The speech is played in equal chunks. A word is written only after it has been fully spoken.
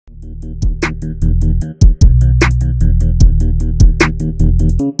From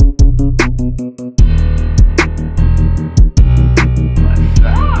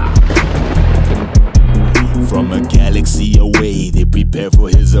a galaxy away, they prepare for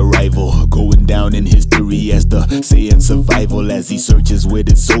his arrival, going down in history as the Saiyan survival. As he searches with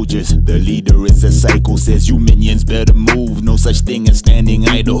his soldiers, the leader is a psycho, says you minions better move, no such thing as standing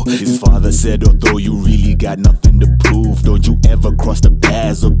idle. His father said, although you really got nothing to prove, don't you ever cross the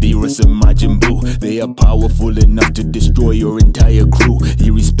paths of Beerus and Majin Buu. They are powerful enough to destroy your entire crew. He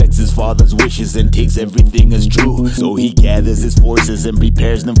respects his father's wishes and takes everything as true, so he gathers his forces and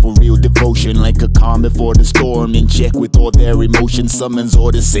prepares them for real devotion. Like a calm before the storm, in check with all their emotions, summons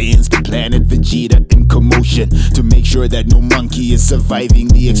all the Saiyans to planet Vegeta in commotion, to make sure that no monkey is surviving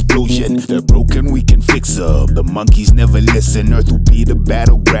the explosion. They're broken, we can fix them. The monkeys never listen. Earth will be the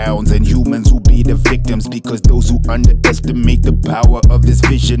battlegrounds and humans will be the victims, because those who underestimate the power of his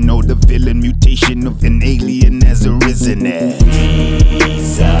vision know the villain mutation of an alien has arisen as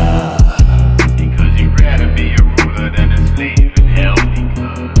FRIEZA. Because you'd rather be a ruler than a slave in hell.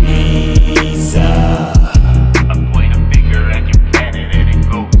 Because FRIEZA. I point a finger at your planet and it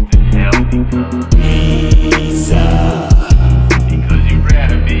goes to hell. Because FRIEZA. Because you'd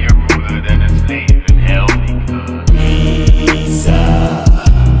rather be a ruler than a slave in hell. Because FRIEZA.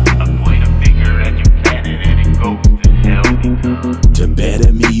 I point a finger at your planet and it goes to hell. Because to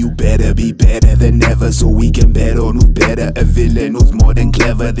better me, you better be better than ever, so we can bet on who's better. A villain who's more than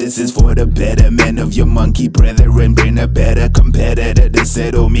clever. This is for the betterment of your monkey brethren. Bring a better competitor to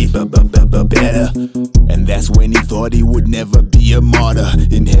settle me better. And that's when he thought he would never be a martyr.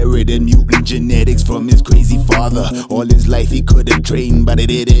 Inherited mutant genetics from his crazy father. All his life he could have trained, but he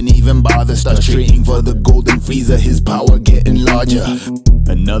didn't even bother. Starts training for the golden Frieza, his power getting larger.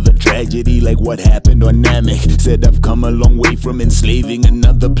 Another tragedy like what happened on Namek. Said I've come a long way from enslaving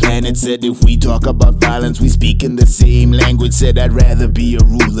another planet. Said if we talk about violence, we speak in the same language. Said I'd rather be a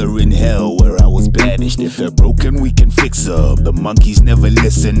ruler in hell where I was banished. If they're broken, we can fix them. The monkeys never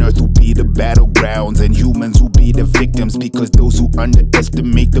listen. Earth will be the battlegrounds and humans will be the victims, because those who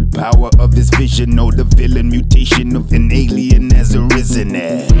underestimate the power of his vision know the villain mutation of an alien has arisen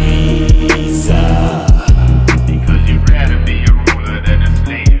as FRIEZA. because you'd rather be a ruler than a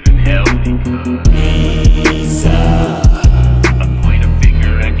slave in hell. Because FRIEZA. I point a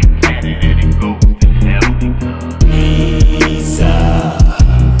finger at your planet and it goes to hell. Because FRIEZA.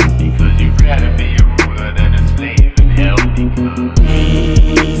 Because you'd rather be a ruler than a slave in hell. Because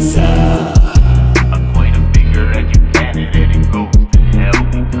FRIEZA. I point a finger at your planet and it goes to hell.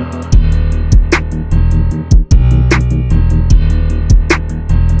 Because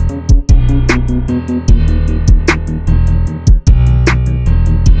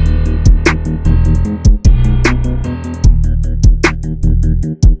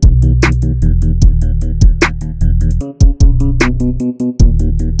Thank you.